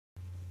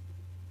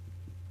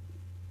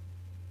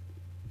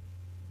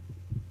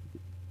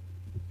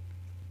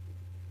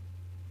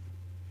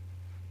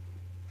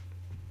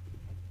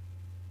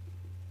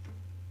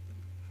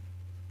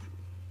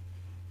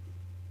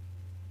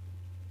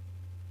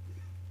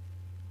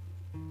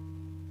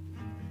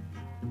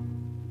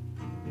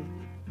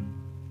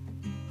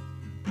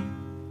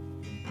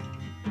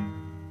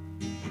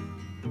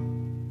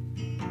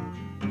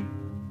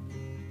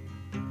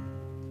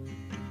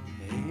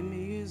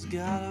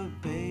got a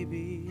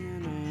baby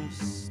in her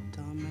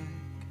stomach.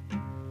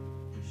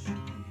 She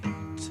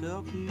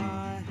took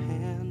my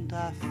hand,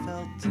 I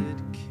felt it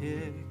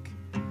kick.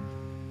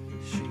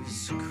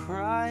 She's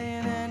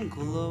crying and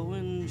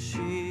glowing,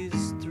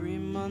 she's 3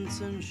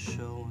 months and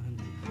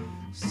showing.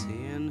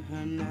 Seeing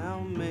her now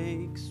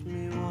makes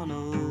me wanna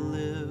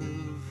live.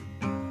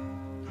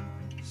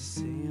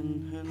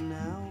 Seeing her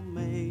now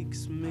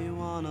makes me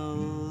wanna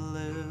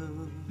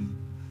live.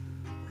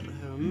 But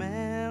her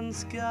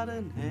man's got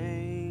an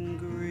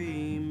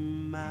angry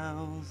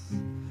mouth.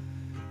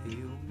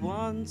 He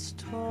once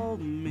told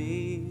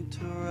me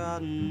to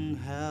rot in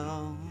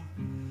hell.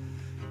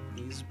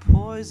 He's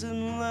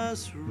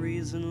poisonless,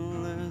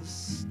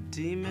 reasonless,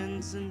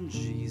 demons and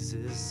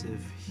Jesus.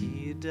 If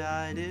he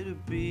died,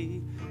 it'd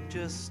be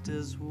just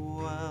as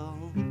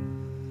well.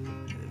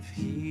 If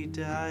he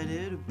died,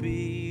 it'd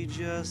be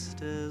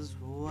just as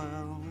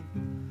well.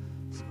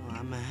 So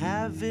I'm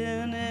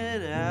having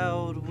it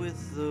out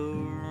with the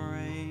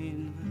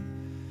rain.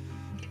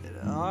 It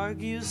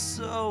argues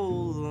so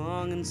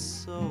long and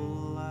so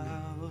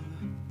loud.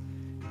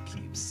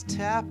 Keeps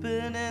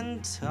tapping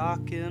and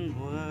talking,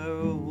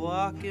 we're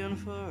walking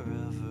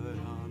forever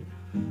on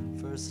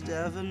First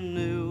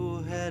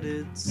Avenue,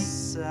 headed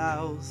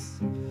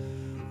south.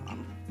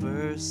 On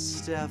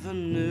First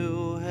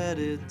Avenue,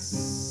 headed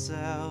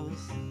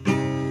south.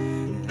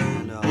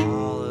 And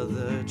all of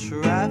the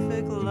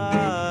traffic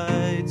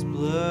lights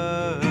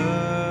blur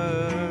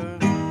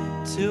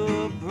to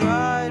a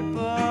bright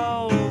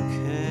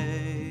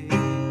bouquet.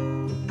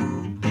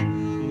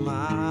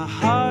 My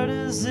heart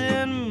is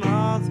in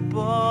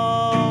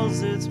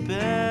mothballs, it's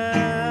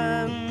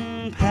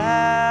been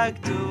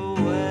packed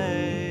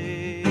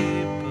away,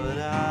 but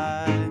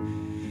I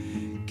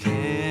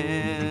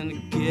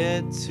can't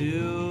get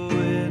to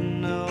it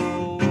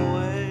no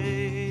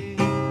way.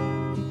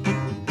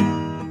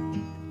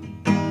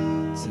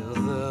 Till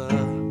the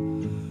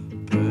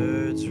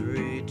birds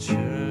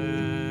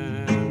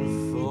return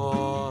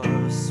for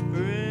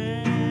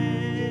spring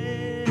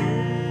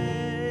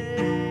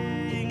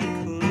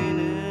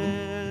cleaning.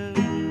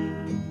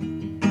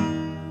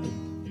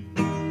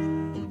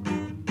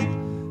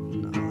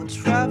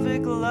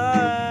 Traffic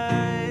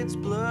lights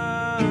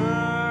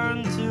blur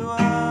into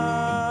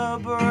a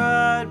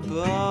bright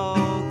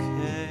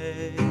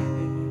bouquet.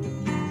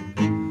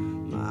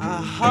 My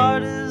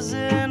heart is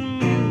in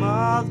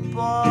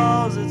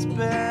mothballs, it's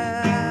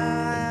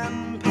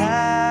been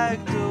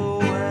packed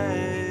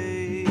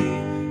away,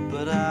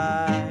 but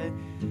I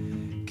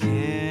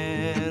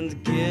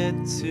can't get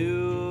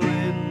to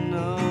it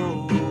no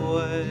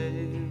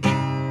way.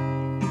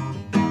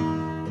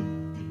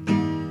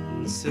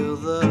 Until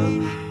the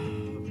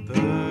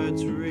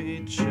birds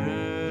return